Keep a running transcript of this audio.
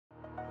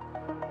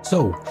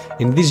So,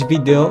 in this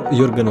video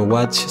you're gonna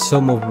watch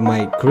some of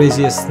my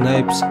craziest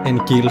snipes and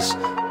kills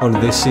on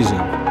this season.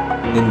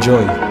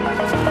 Enjoy!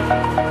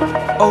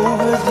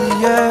 Over the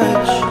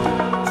edge,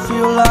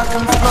 feel like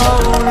I'm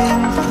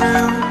floating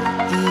through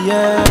the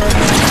air.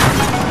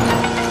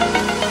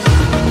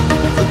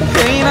 The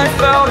pain I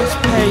felt is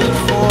paid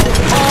for,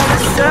 all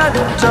is said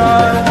and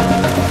done.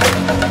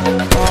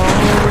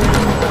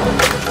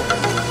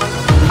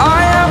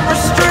 I am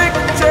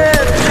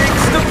restricted,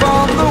 fixed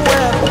upon the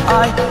web.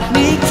 I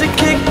need to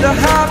kick the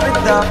habit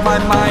that my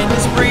mind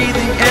is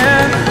breathing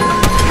in.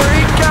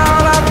 Break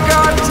out, I've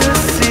got to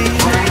see.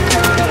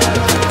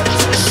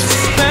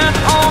 Spent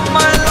all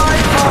my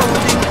life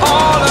holding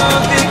all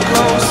of it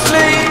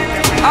closely.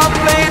 I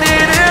played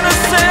it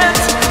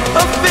innocent,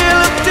 a feel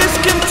of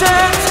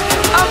discontent.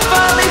 I'm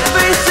finally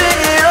facing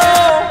it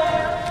all,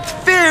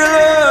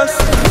 fearless.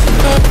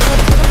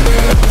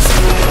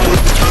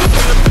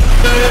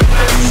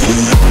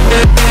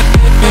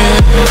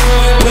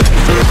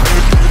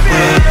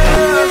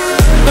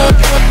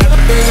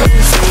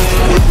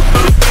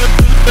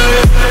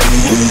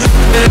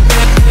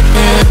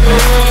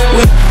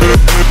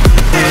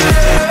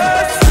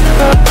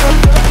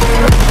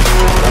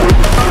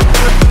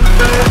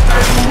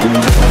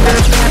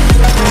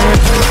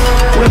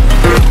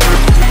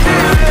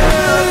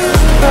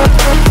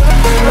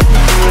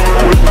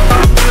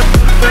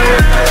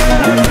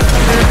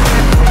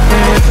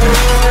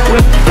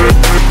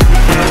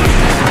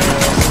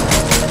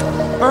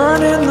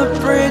 Burning the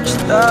bridge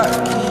that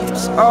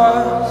keeps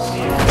us.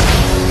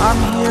 I'm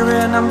here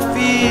and I'm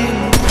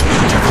feeling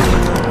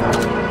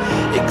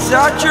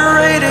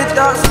exaggerated,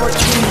 that's what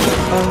you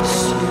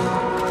assume.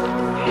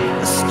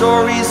 The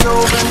story's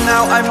over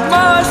now, I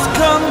must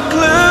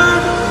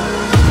conclude.